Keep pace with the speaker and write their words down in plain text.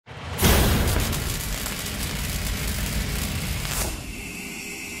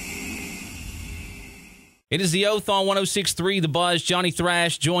It is The Oath on 106.3 The Buzz. Johnny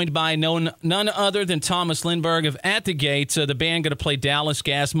Thrash, joined by none other than Tomas Lindberg of At the Gates. The band going to play Dallas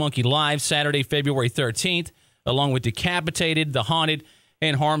Gas Monkey live Saturday, February 13th, along with Decapitated, The Haunted,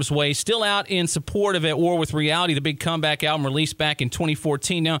 and Harm's Way. Still out in support of At War with Reality, the big comeback album released back in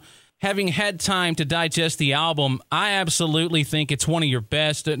 2014. Now, having had time to digest the album, I absolutely think it's one of your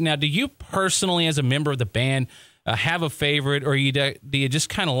best. Now, do you personally, as a member of the band, have a favorite, or do you just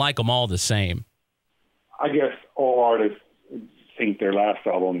kind of like them all the same? I guess all artists think their last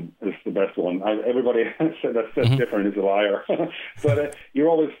album is the best one. Everybody that says different is a liar. But you're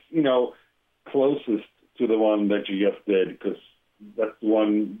always, closest to the one that you just did, because that's the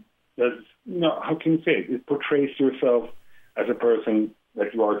one that's, how can you say it? It portrays yourself as a person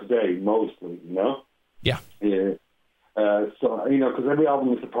that you are today, mostly, Yeah. So, because every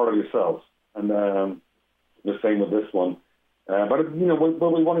album is a part of yourself. And the same with this one. But,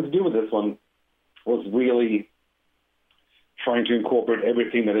 what we wanted to do with this one was really trying to incorporate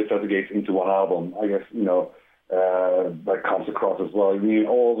everything that is At the Gates into one album. I guess, that comes across as well.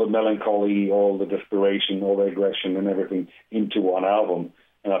 All the melancholy, all the desperation, all the aggression and everything into one album.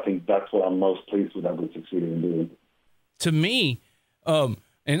 And I think that's what I'm most pleased with that we succeeded in doing. To me, and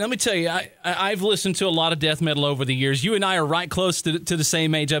let me tell you, I've listened to a lot of death metal over the years. You and I are right close to the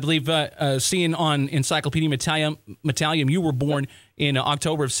same age. I believe seeing on Encyclopedia Metalium, you were born in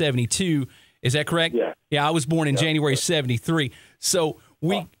October of 72. Is that correct? Yeah. Yeah, I was born in January 73. So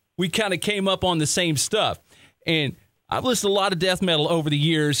we kind of came up on the same stuff. And I've listened to a lot of death metal over the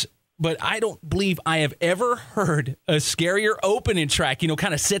years, but I don't believe I have ever heard a scarier opening track,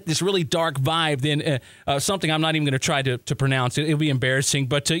 kind of set this really dark vibe than something I'm not even going to try to pronounce. It'll be embarrassing,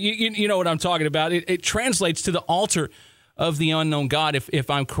 but you know what I'm talking about. It translates to the altar of the unknown God, if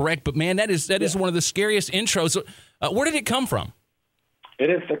I'm correct. But, man, that is one of the scariest intros. Where did it come from? It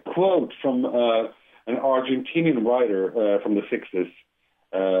is a quote from an Argentinian writer from the 60s,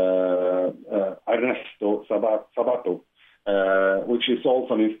 Ernesto Sabato, which is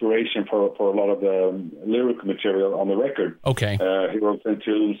also an inspiration for a lot of the lyric material on the record. Okay. He wrote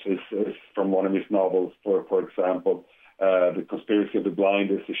Tunes is from one of his novels, for example. The Conspiracy of the Blind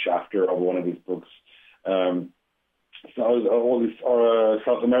is a chapter of one of his books. So all these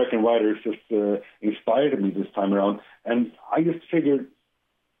South American writers just inspired me this time around. And I just figured,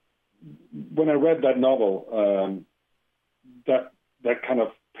 when I read that novel, that kind of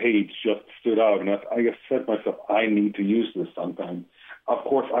page just stood out, and I just said to myself, I need to use this sometime. Of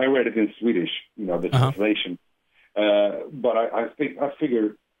course, I read it in Swedish, the translation. But I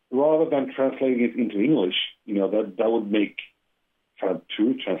figured, rather than translating it into English, that would make kind of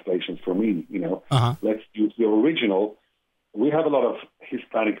two translations for me. Let's use the original. We have a lot of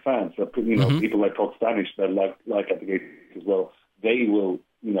Hispanic fans, people that talk Spanish that like At the Gates as well. They will,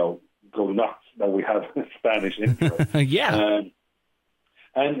 go nuts that we have Spanish intro. Yeah.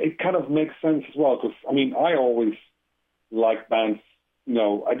 And it kind of makes sense as well, because, I always like bands,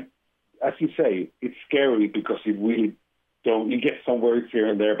 as you say, it's scary because you really don't, you get some words here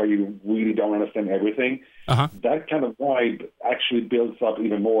and there, but you really don't understand everything. That kind of vibe actually builds up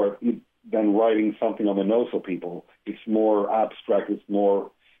even more than writing something on the nose of people. It's more abstract, it's more,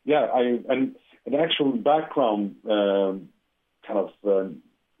 and an actual background kind of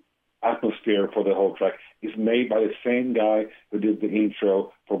atmosphere for the whole track is made by the same guy who did the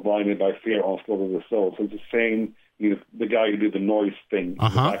intro for Blinded by Fear on Slaughter of the Soul. So it's the same, the guy who did the noise thing in the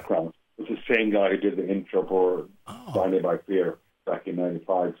background. It's the same guy who did the intro for Blinded by Fear back in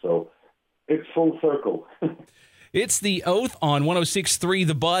 95. So it's full circle. It's The Oath on 106.3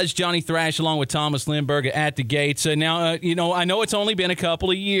 The Buzz. Johnny Thrash along with Tomas Lindberg at the Gates. Now, I know it's only been a couple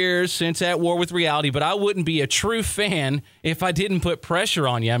of years since At War with Reality, but I wouldn't be a true fan if I didn't put pressure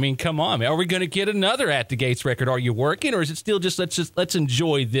on you. Come on, man. Are we going to get another At the Gates record? Are you working, or is it still just let's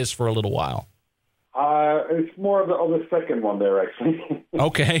enjoy this for a little while? It's more of the second one there, actually.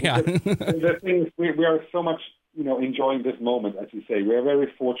 Okay. The thing is, we are so much, enjoying this moment, as you say. We are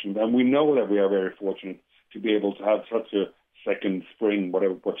very fortunate, and we know that we are very fortunate to be able to have such a second spring, what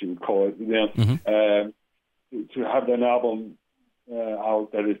you would call it, to have an album out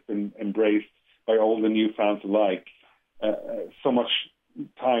that has been embraced by all the new fans alike. So much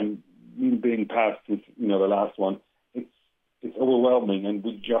time being passed since the last one. It's overwhelming, and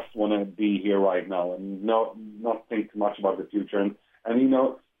we just want to be here right now and not think too much about the future. And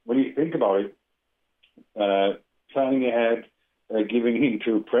when you think about it, planning ahead, giving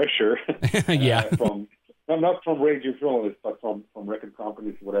into pressure from not from radio journalists, but from record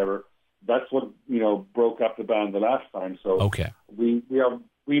companies, whatever. That's what broke up the band the last time. So we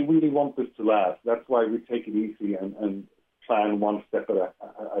really want this to last. That's why we take it easy and plan one step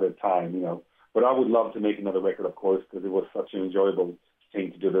at a time. But I would love to make another record, of course, because it was such an enjoyable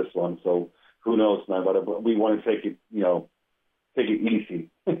thing to do this one. So who knows now? But we want to take it, take it easy.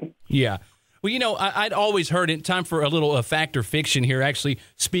 Yeah. Well, I'd always heard it. Time for a little fact or fiction here. Actually,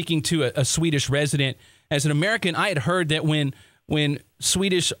 speaking to a Swedish resident, as an American, I had heard that when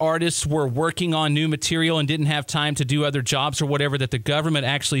Swedish artists were working on new material and didn't have time to do other jobs or whatever, that the government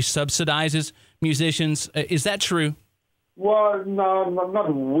actually subsidizes musicians. Is that true? Well, no,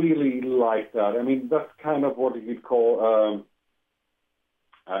 not really like that. I mean, that's kind of what you'd call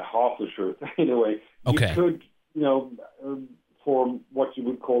half the truth, in a way. Okay. You could, for what you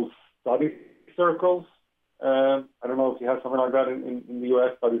would call study circles. I don't know if you have something like that in the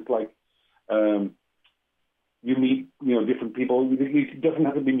U.S., but it's like you meet, different people. It doesn't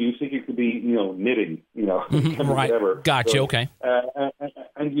have to be music. It could be, knitting, right. whatever. Gotcha. So, okay.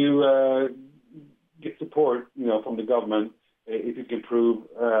 And you get support, from the government if you can prove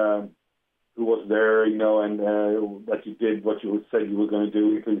who was there, and that you did what you said you were going to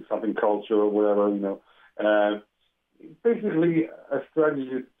do, if it's something culture or whatever, basically a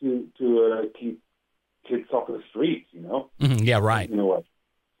strategy to keep kids off the streets, Mm-hmm. Yeah, right. In a way.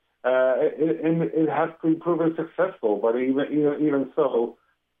 And it has been proven successful, but even so,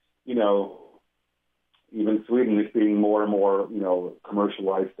 even Sweden is being more and more,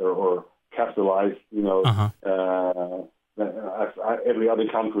 commercialized or capitalized, as every other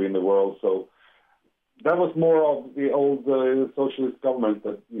country in the world. So that was more of the old socialist government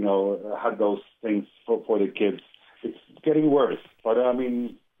that, had those things for the kids. It's getting worse, but I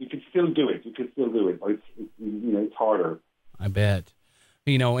mean, you can still do it. But it's harder. I bet.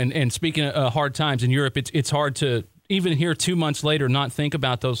 And speaking of hard times in Europe, it's hard to even here 2 months later not think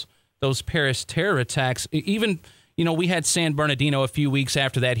about those Paris terror attacks. Even we had San Bernardino a few weeks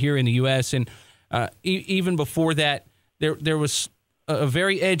after that here in the U.S. and even before that, there was a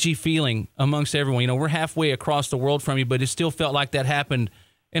very edgy feeling amongst everyone. We're halfway across the world from you, but it still felt like that happened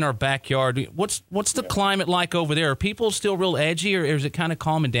in our backyard. What's the climate like over there? Are people still real edgy, or is it kind of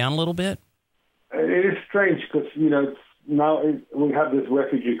calming down a little bit? It is strange because now we have this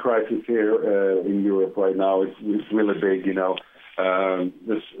refugee crisis here in Europe right now. It's really big.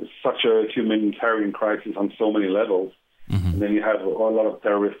 There's such a humanitarian crisis on so many levels. Mm-hmm. And then you have a lot of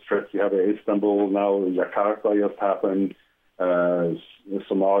terrorist threats. You have Istanbul now, Jakarta just happened. The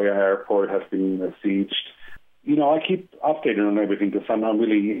Somalia airport has been sieged. I keep updating on everything because I'm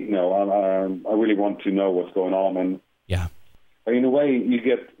really, I really want to know what's going on. And yeah, in a way, you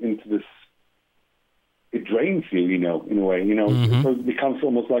get into this. It drains you, in a way. Mm-hmm. So it becomes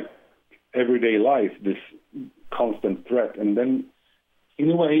almost like everyday life, this constant threat, and then, in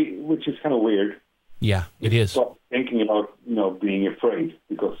a way, which is kind of weird. Yeah, it is. Stop thinking about being afraid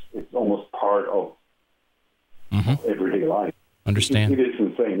because it's almost part of everyday life. Understand? It is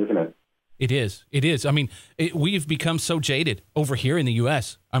insane, isn't it? It is. It is. I mean, we've become so jaded over here in the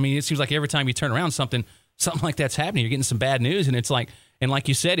U.S. I mean, it seems like every time you turn around, something like that's happening. You're getting some bad news, and it's like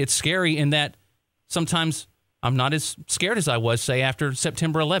you said, it's scary in that sometimes I'm not as scared as I was, say, after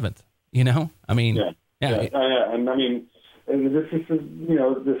September 11th. I mean, yeah. And I mean, this is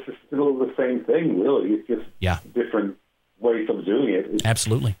still the same thing, really. It's just different ways of doing it.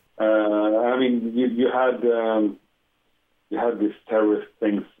 Absolutely. I mean, you had these terrorist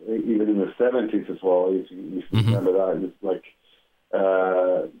things even in the 70s as well. If you remember that, it's like,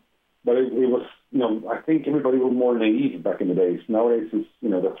 but it was, I think everybody was more naive back in the days. Nowadays, it's,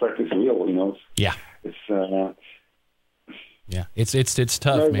 the threat is real. Yeah. It's yeah, it's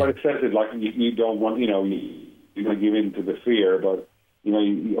tough. Everybody man. says it like you don't want, you don't give in to the fear, but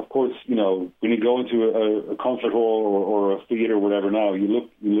of course, when you go into a concert hall or a theater or whatever, now you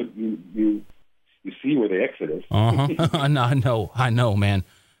see where the exit is. I know, man.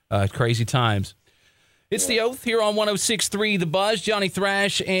 Crazy times. It's The Oath here on 106.3 The Buzz. Johnny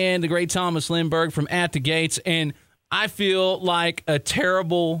Thrash and the great Tomas Lindberg from At the Gates. And I feel like a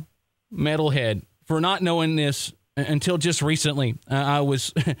terrible metalhead for not knowing this until just recently. I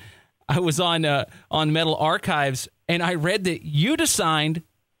was on Metal Archives, and I read that you designed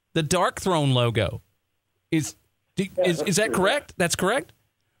the Dark Throne logo. Is that correct? That's correct?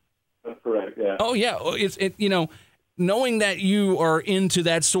 That's correct, yeah. Oh, yeah. Knowing that you are into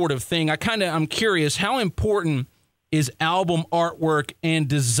that sort of thing, I'm curious, how important is album artwork and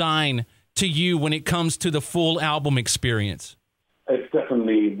design to you when it comes to the full album experience? It's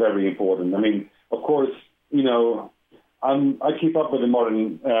definitely very important. I mean, of course, I keep up with the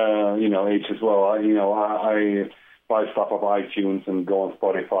modern, age as well. I buy stuff off iTunes and go on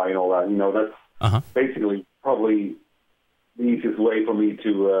Spotify and all that. That's basically probably the easiest way for me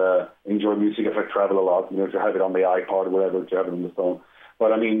to enjoy music if I travel a lot, to have it on the iPod or whatever, to have it on the phone.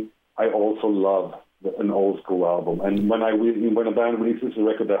 But I mean, I also love an old school album. And when a band releases a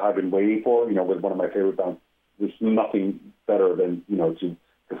record that I've been waiting for, with one of my favorite bands, there's nothing better than, to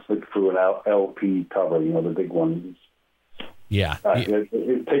flick through an LP cover, the big ones. Yeah.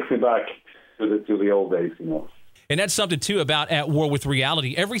 It takes me back to the old days, And that's something, too, about At War with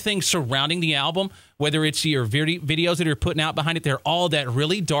Reality. Everything surrounding the album, whether it's your videos that you're putting out behind it, they're all that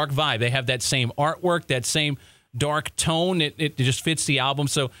really dark vibe. They have that same artwork, that same dark tone. It just fits the album.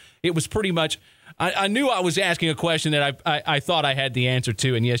 So it was pretty much... I knew I was asking a question that I thought I had the answer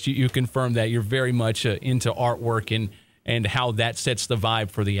to, and yes, you confirmed that. You're very much into artwork and how that sets the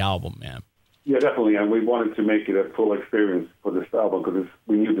vibe for the album, man. Yeah, definitely, and we wanted to make it a full experience for this album because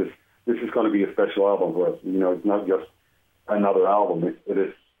we knew this is going to be a special album for us. It's not just another album. It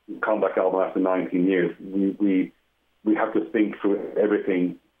is a comeback album after 19 years. We have to think through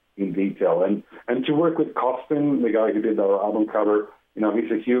everything in detail. And to work with Costin, the guy who did our album cover,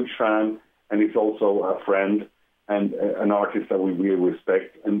 he's a huge fan, and he's also a friend and an artist that we really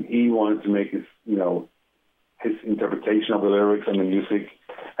respect. And he wanted to make his interpretation of the lyrics and the music.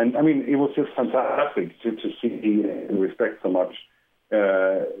 And, it was just fantastic to see and respect so much,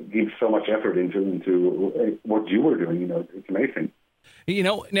 give so much effort into what you were doing. It's amazing.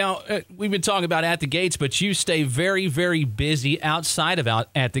 Now, we've been talking about At the Gates, but you stay very, very busy outside of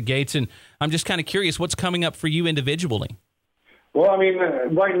At the Gates. And I'm just kind of curious, what's coming up for you individually? Well,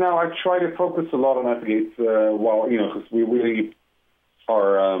 right now I try to focus a lot on At the Gates, because we really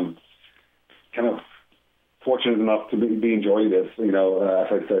are kind of fortunate enough to be enjoying this,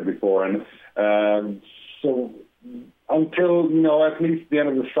 as I said before. And so until, at least the end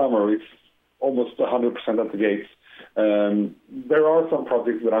of the summer, it's almost 100% At the Gates. There are some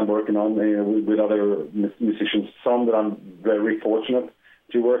projects that I'm working on with other musicians, some that I'm very fortunate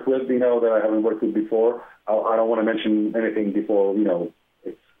to work with, that I haven't worked with before. I don't want to mention anything before,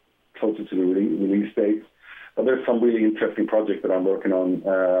 it's closer to the release date. But there's some really interesting projects that I'm working on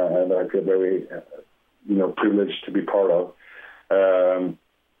that I feel very, privileged to be part of.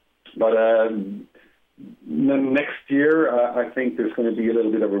 But next year, I think there's going to be a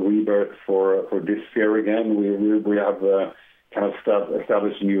little bit of a rebirth for this year again. We have kind of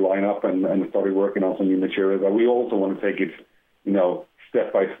established a new lineup and started working on some new material. But we also want to take it,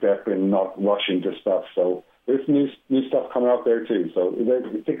 step by step and not rush into stuff. So there's new stuff coming out there too. So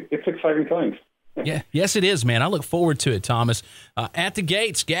it's exciting times. Yeah, yes, it is, man. I look forward to it, Thomas. At the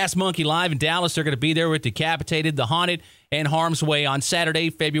Gates, Gas Monkey Live in Dallas. They're going to be there with Decapitated, The Haunted, and Harm's Way on Saturday,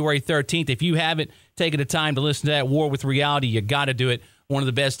 February 13th. If you haven't taken the time to listen to that War with Reality, you got to do it. One of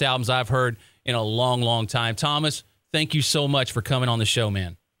the best albums I've heard in a long, long time. Thomas, thank you so much for coming on the show,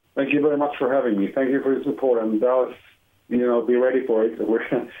 man. Thank you very much for having me. Thank you for your support. And Dallas, be ready for it.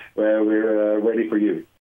 We're ready for you.